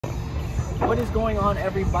What is going on,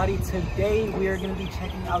 everybody? Today we are going to be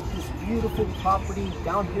checking out this beautiful property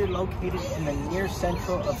down here located in the near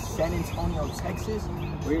central of San Antonio, Texas,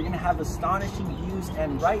 where you're going to have astonishing views.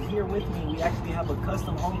 And right here with me, we actually have a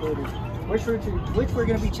custom home builders, which we're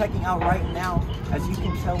going to be checking out right now, as you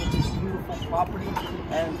can tell, with this beautiful property.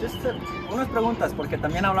 And just unas preguntas, porque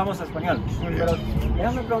también hablamos español. Pero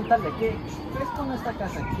déjame preguntarle, ¿qué es con esta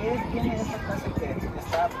casa? ¿Qué tiene esta casa que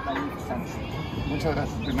está magnificente? Muchas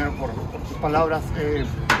gracias primero por tus palabras.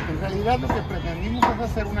 En realidad lo que pretendimos es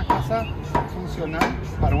hacer una casa funcional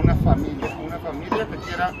para una familia que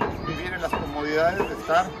quiera vivir en las comodidades de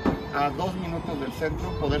estar a 2 minutos del centro,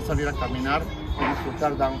 poder salir a caminar y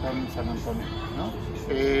disfrutar downtown en San Antonio, ¿no?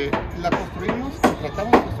 La construimos,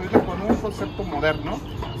 tratamos de construirla con un concepto moderno.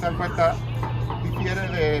 Se dan cuenta,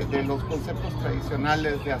 difiere de los conceptos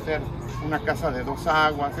tradicionales de hacer una casa de 2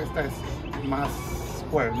 aguas. Esta es más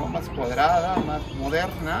 ¿no? Más cuadrada, más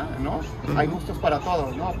moderna, ¿no? Hay gustos para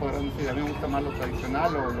todos, ¿no? Podrán decir, a mí me gusta más lo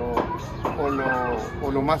tradicional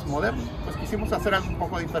o lo más moderno. Pues quisimos hacer algo un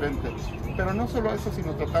poco diferente. Pero no solo eso,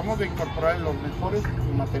 sino tratamos de incorporar los mejores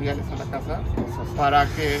materiales a la casa para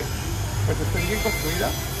que pues, estén bien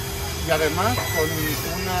construidas y además con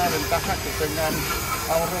una ventaja que tengan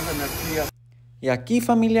ahorros de energía. Y aquí,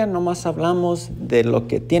 familia, nomás hablamos de lo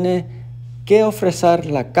que tiene que ofrecer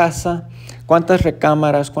la casa, cuántas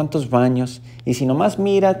recámaras, cuántos baños, y si nomás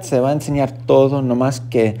mira, se va a enseñar todo, nomás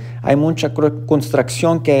que hay mucha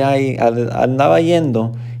construcción que andaba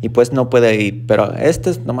yendo y pues no puede ir, pero este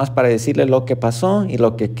es nomás para decirle lo que pasó y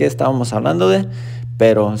lo que estábamos hablando de,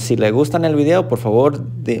 pero si le gustan el video, por favor,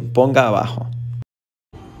 ponga abajo.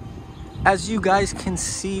 As you guys can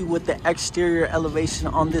see with the exterior elevation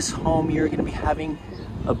on this home, you're going to be having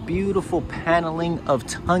a beautiful paneling of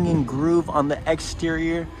tongue and groove on the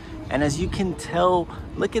exterior. And as you can tell,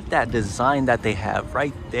 look at that design that they have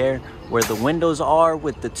right there where the windows are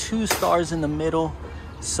with the 2 stars in the middle.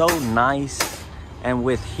 So nice. And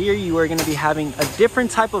with here, you are going to be having a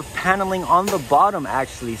different type of paneling on the bottom,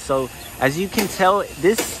 actually. So as you can tell,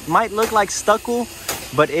 this might look like stucco,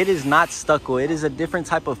 but it is not stucco. It is a different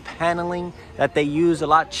type of paneling that they use, a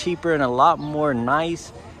lot cheaper and a lot more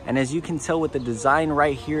nice. And as you can tell with the design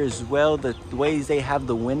right here as well, the ways they have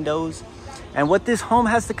the windows. And what this home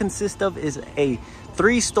has to consist of is a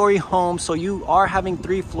 3-story home. So you are having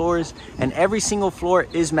 3 floors and every single floor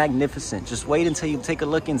is magnificent. Just wait until you take a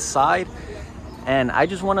look inside. And I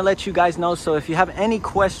just want to let you guys know, so if you have any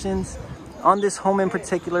questions on this home in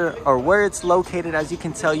particular or where it's located, as you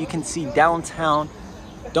can tell, you can see downtown.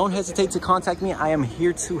 Don't hesitate to contact me. I am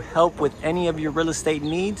here to help with any of your real estate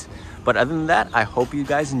needs. But other than that, I hope you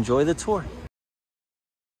guys enjoy the tour.